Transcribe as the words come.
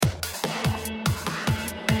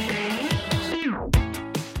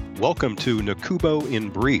Welcome to NACUBO in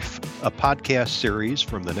Brief, a podcast series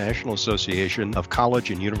from the National Association of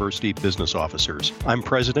College and University Business Officers. I'm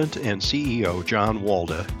President and CEO John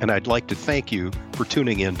Walda, and I'd like to thank you for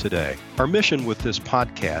tuning in today. Our mission with this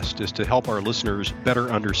podcast is to help our listeners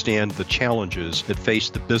better understand the challenges that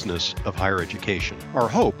face the business of higher education. Our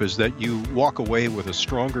hope is that you walk away with a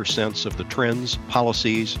stronger sense of the trends,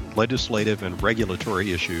 policies, legislative, and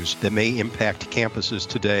regulatory issues that may impact campuses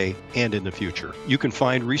today and in the future. You can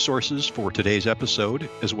find resources for today's episode,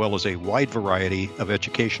 as well as a wide variety of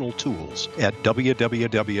educational tools at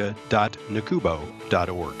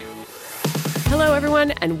www.nacubo.org. Hello,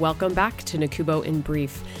 everyone, and welcome back to NACUBO in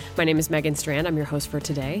Brief. My name is Megan Strand. I'm your host for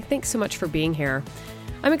today. Thanks so much for being here.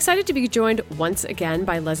 I'm excited to be joined once again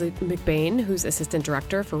by Leslie McBain, who's Assistant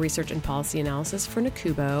Director for Research and Policy Analysis for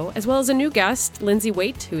NACUBO, as well as a new guest, Lindsay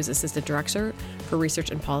Waite, who is Assistant Director for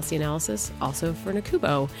Research and Policy Analysis, also for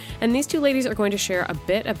NACUBO. And these two ladies are going to share a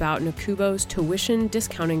bit about NACUBO's tuition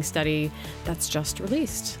discounting study that's just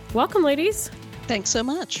released. Welcome, ladies. Thanks so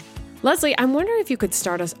much. Leslie, I'm wondering if you could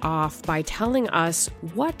start us off by telling us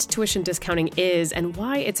what tuition discounting is and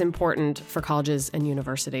why it's important for colleges and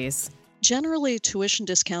universities. Generally, tuition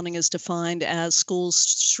discounting is defined as schools'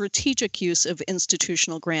 strategic use of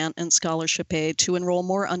institutional grant and scholarship aid to enroll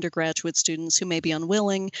more undergraduate students who may be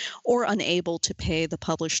unwilling or unable to pay the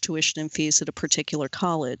published tuition and fees at a particular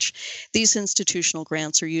college. These institutional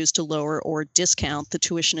grants are used to lower or discount the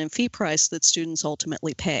tuition and fee price that students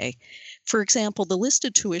ultimately pay. For example, the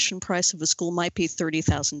listed tuition price of a school might be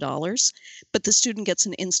 $30,000, but the student gets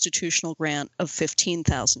an institutional grant of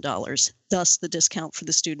 $15,000. Thus, the discount for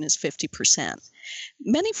the student is 50%.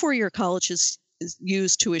 Many four-year colleges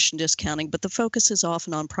use tuition discounting, but the focus is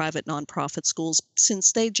often on private nonprofit schools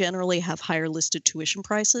since they generally have higher listed tuition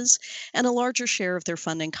prices and a larger share of their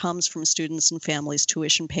funding comes from students and families'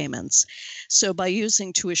 tuition payments. So by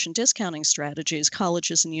using tuition discounting strategies,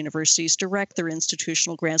 colleges and universities direct their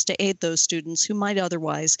institutional grants to aid those students who might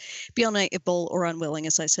otherwise be unable or unwilling,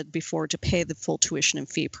 as I said before, to pay the full tuition and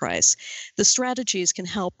fee price. The strategies can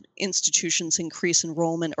help institutions increase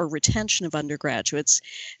enrollment or retention of undergraduates.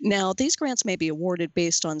 Now, these grants may be awarded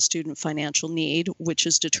based on student financial need, which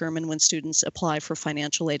is determined when students apply for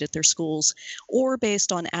financial aid at their schools, or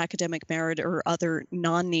based on academic merit or other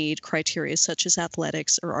non-need criteria such as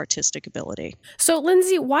athletics or artistic ability. So,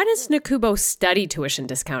 Lindsay, why does NACUBO study tuition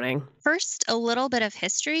discounting? First, a little bit of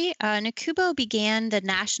history. NACUBO began the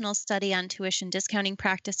National Study on Tuition Discounting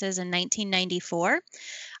Practices in 1994.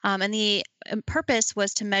 And the purpose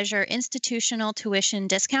was to measure institutional tuition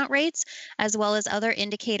discount rates, as well as other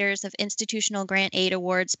indicators of institutional grant aid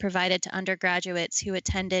awards provided to undergraduates who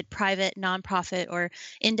attended private, nonprofit, or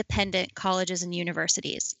independent colleges and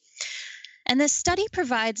universities. And this study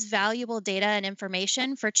provides valuable data and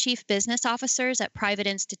information for chief business officers at private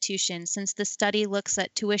institutions, since the study looks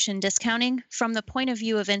at tuition discounting from the point of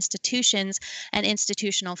view of institutions and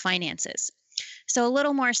institutional finances. So a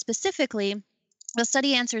little more specifically, the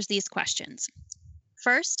study answers these questions.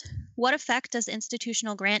 First, what effect does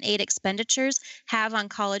institutional grant aid expenditures have on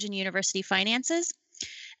college and university finances?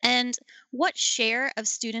 And what share of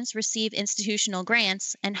students receive institutional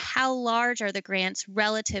grants, and how large are the grants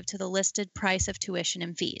relative to the listed price of tuition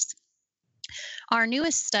and fees? Our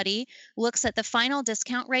newest study looks at the final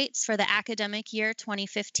discount rates for the academic year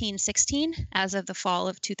 2015-16 as of the fall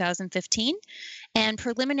of 2015, and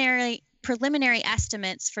preliminary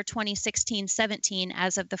estimates for 2016-17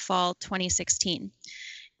 as of the fall 2016.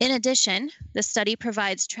 In addition, the study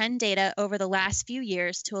provides trend data over the last few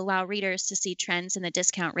years to allow readers to see trends in the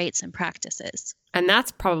discount rates and practices. And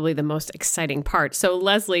that's probably the most exciting part. So,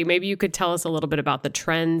 Leslie, maybe you could tell us a little bit about the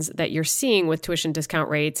trends that you're seeing with tuition discount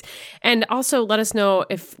rates, and also let us know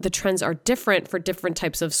if the trends are different for different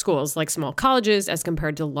types of schools, like small colleges as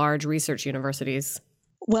compared to large research universities.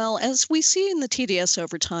 Well, as we see in the TDS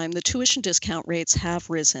over time, the tuition discount rates have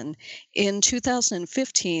risen. In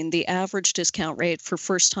 2015, the average discount rate for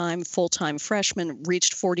first-time, full-time freshmen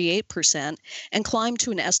reached 48% and climbed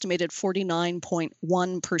to an estimated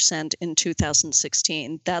 49.1% in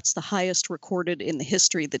 2016. That's the highest recorded in the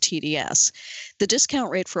history of the TDS. The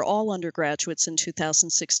discount rate for all undergraduates in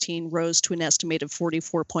 2016 rose to an estimated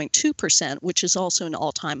 44.2%, which is also an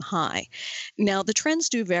all-time high. Now, the trends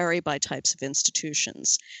do vary by types of institutions.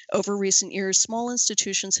 Over recent years, small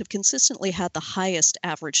institutions have consistently had the highest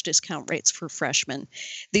average discount rates for freshmen.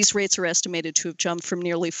 These rates are estimated to have jumped from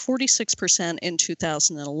nearly 46% in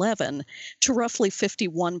 2011 to roughly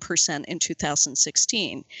 51% in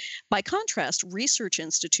 2016. By contrast, research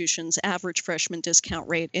institutions' average freshman discount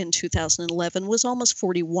rate in 2011 was almost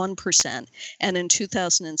 41%, and in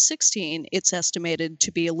 2016, it's estimated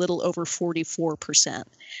to be a little over 44%.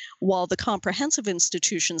 while the comprehensive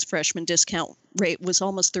institution's freshman discount rate was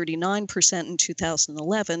almost 39% in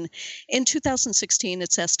 2011. In 2016,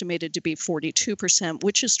 it's estimated to be 42%,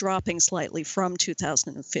 which is dropping slightly from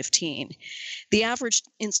 2015. The average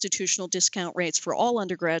institutional discount rates for all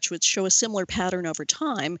undergraduates show a similar pattern over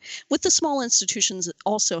time, with the small institutions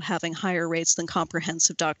also having higher rates than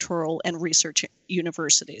comprehensive doctoral and research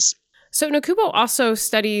universities. So NACUBO also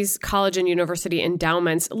studies college and university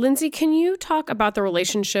endowments. Lindsay, can you talk about the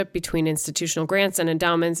relationship between institutional grants and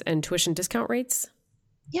endowments and tuition discount rates?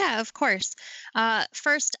 Yeah, of course.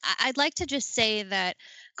 First, I'd like to just say that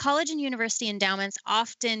college and university endowments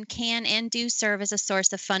often can and do serve as a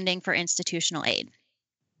source of funding for institutional aid.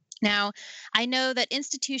 Now, I know that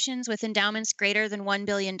institutions with endowments greater than $1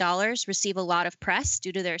 billion receive a lot of press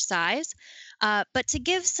due to their size. But to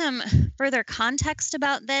give some further context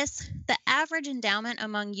about this, the average endowment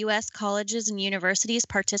among U.S. colleges and universities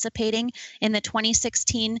participating in the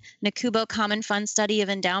 2016 NACUBO Common Fund Study of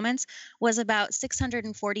Endowments was about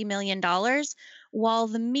 $640 million, while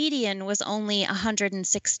the median was only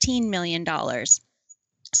 $116 million.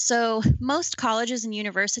 So most colleges and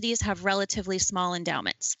universities have relatively small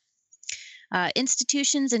endowments.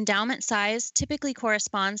 Institutions' endowment size typically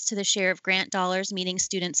corresponds to the share of grant dollars meeting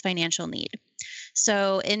students' financial need.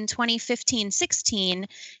 So in 2015-16,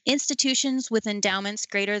 institutions with endowments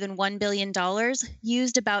greater than $1 billion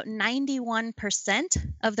used about 91%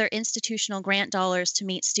 of their institutional grant dollars to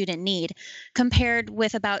meet student need, compared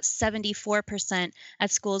with about 74%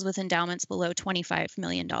 at schools with endowments below $25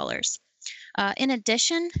 million. In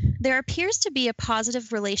addition, there appears to be a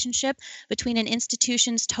positive relationship between an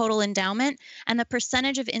institution's total endowment and the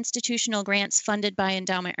percentage of institutional grants funded by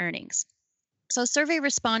endowment earnings. So survey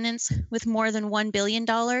respondents with more than $1 billion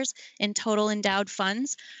in total endowed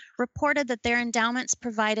funds reported that their endowments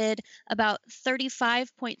provided about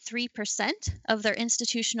 35.3% of their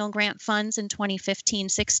institutional grant funds in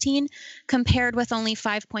 2015-16, compared with only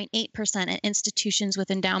 5.8% at institutions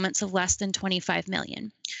with endowments of less than $25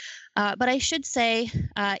 million. But I should say,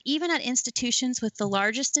 even at institutions with the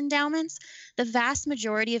largest endowments, the vast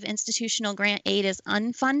majority of institutional grant aid is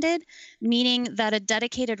unfunded, meaning that a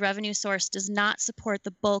dedicated revenue source does not support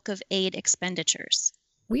the bulk of aid expenditures.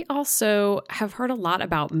 We also have heard a lot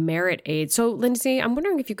about merit aid. So, Lindsay, I'm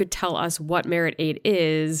wondering if you could tell us what merit aid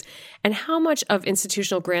is and how much of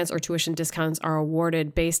institutional grants or tuition discounts are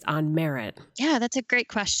awarded based on merit. Yeah, that's a great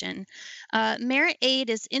question. Merit aid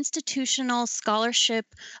is institutional scholarship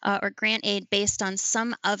or grant aid based on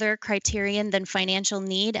some other criterion than financial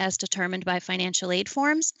need as determined by financial aid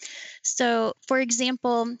forms. So, for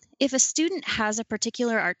example, if a student has a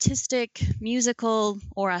particular artistic, musical,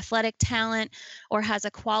 or athletic talent, or has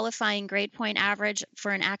a qualifying grade point average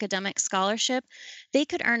for an academic scholarship, they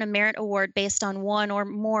could earn a merit award based on one or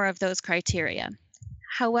more of those criteria.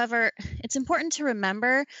 However, it's important to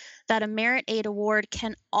remember that a merit aid award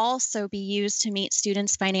can also be used to meet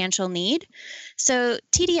students' financial need. So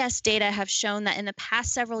TDS data have shown that in the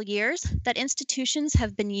past several years that institutions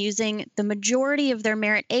have been using the majority of their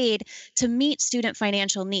merit aid to meet student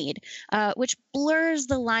financial need, which blurs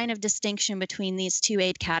the line of distinction between these two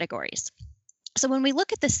aid categories. So when we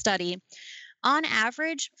look at this study, on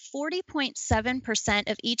average,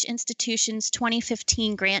 40.7% of each institution's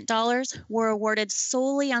 2015 grant dollars were awarded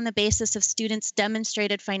solely on the basis of students'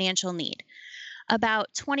 demonstrated financial need.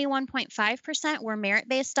 About 21.5% were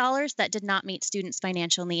merit-based dollars that did not meet students'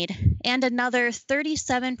 financial need, and another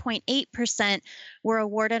 37.8% were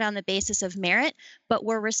awarded on the basis of merit, but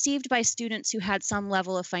were received by students who had some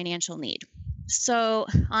level of financial need. So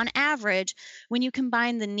on average, when you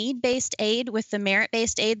combine the need-based aid with the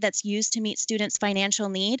merit-based aid that's used to meet students' financial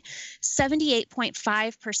need,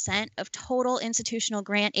 78.5% of total institutional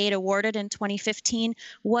grant aid awarded in 2015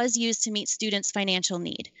 was used to meet students' financial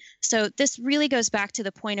need. So this really goes back to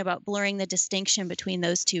the point about blurring the distinction between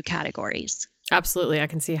those two categories. Absolutely. I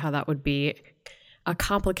can see how that would be a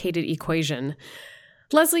complicated equation.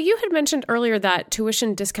 Leslie, you had mentioned earlier that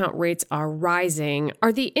tuition discount rates are rising.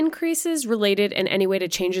 Are the increases related in any way to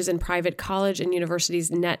changes in private college and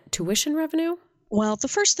universities' net tuition revenue? Well, the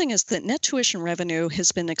first thing is that net tuition revenue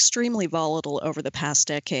has been extremely volatile over the past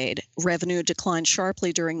decade. Revenue declined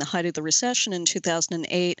sharply during the height of the recession in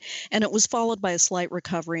 2008, and it was followed by a slight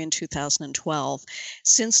recovery in 2012.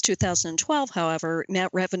 Since 2012, however, net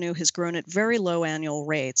revenue has grown at very low annual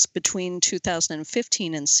rates. Between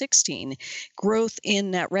 2015 and 16, growth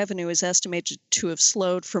in net revenue is estimated to have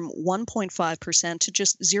slowed from 1.5% to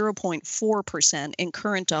just 0.4% in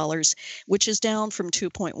current dollars, which is down from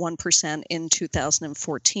 2.1% in 2012.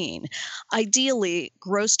 2014. Ideally,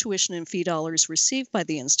 gross tuition and fee dollars received by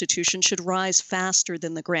the institution should rise faster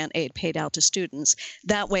than the grant aid paid out to students.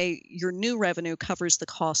 That way, your new revenue covers the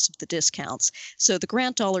cost of the discounts. So the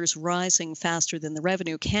grant dollars rising faster than the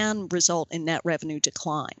revenue can result in net revenue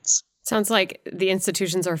declines. Sounds like the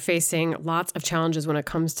institutions are facing lots of challenges when it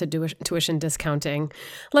comes to tuition discounting.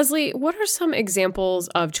 Leslie, what are some examples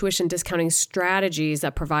of tuition discounting strategies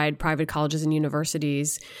that provide private colleges and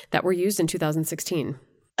universities that were used in 2016?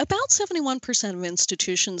 About 71% of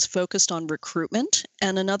institutions focused on recruitment,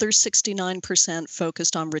 and another 69%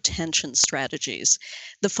 focused on retention strategies.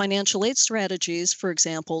 The financial aid strategies, for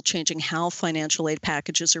example, changing how financial aid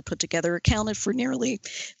packages are put together, accounted for nearly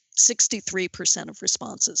 63% of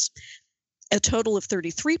responses. A total of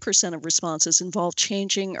 33% of responses involved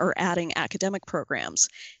changing or adding academic programs.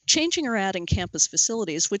 Changing or adding campus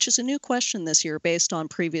facilities, which is a new question this year based on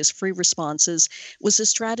previous free responses, was a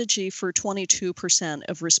strategy for 22%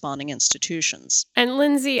 of responding institutions. And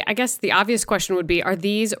Lindsay, I guess the obvious question would be, are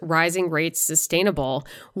these rising rates sustainable?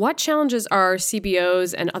 What challenges are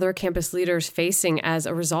CBOs and other campus leaders facing as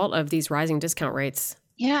a result of these rising discount rates?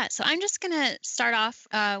 Yeah, so I'm just going to start off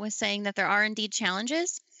with saying that there are indeed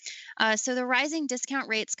challenges. So the rising discount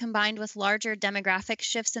rates combined with larger demographic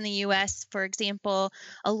shifts in the U.S., for example,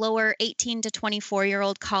 a lower 18 to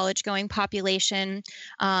 24-year-old college-going population,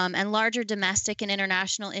 and larger domestic and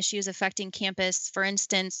international issues affecting campus, for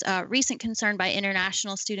instance, recent concern by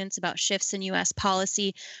international students about shifts in U.S.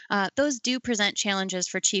 policy, those do present challenges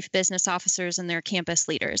for chief business officers and their campus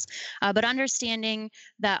leaders. But understanding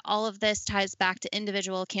that all of this ties back to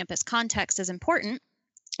individual campus context is important.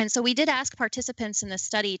 And so we did ask participants in the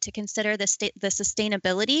study to consider the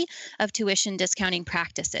sustainability of tuition discounting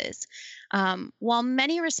practices. While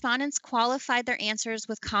many respondents qualified their answers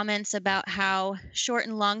with comments about how short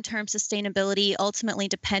and long-term sustainability ultimately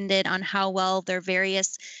depended on how well their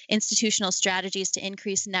various institutional strategies to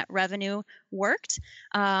increase net revenue worked,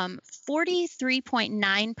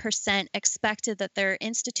 43.9% expected that their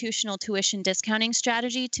institutional tuition discounting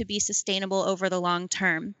strategy to be sustainable over the long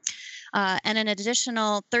term. And an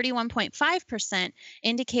additional 31.5%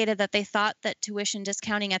 indicated that they thought that tuition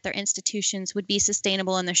discounting at their institutions would be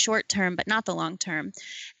sustainable in the short term, but not the long term.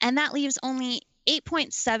 And that leaves only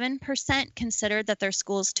 8.7% considered that their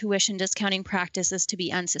school's tuition discounting practice is to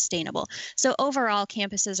be unsustainable. So overall,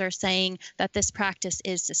 campuses are saying that this practice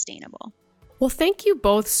is sustainable. Well, thank you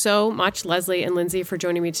both so much, Leslie and Lindsay, for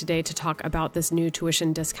joining me today to talk about this new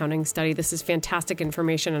tuition discounting study. This is fantastic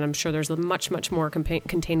information, and I'm sure there's much, much more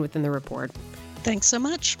contained within the report. Thanks so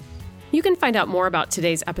much. You can find out more about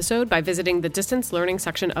today's episode by visiting the distance learning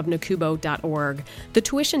section of nacubo.org. The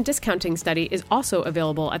tuition discounting study is also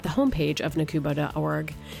available at the homepage of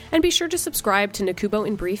nacubo.org. And be sure to subscribe to NACUBO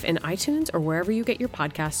in Brief in iTunes or wherever you get your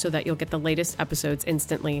podcasts so that you'll get the latest episodes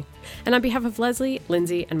instantly. And on behalf of Leslie,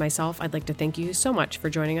 Lindsay, and myself, I'd like to thank you so much for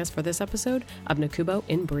joining us for this episode of NACUBO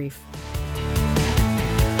in Brief.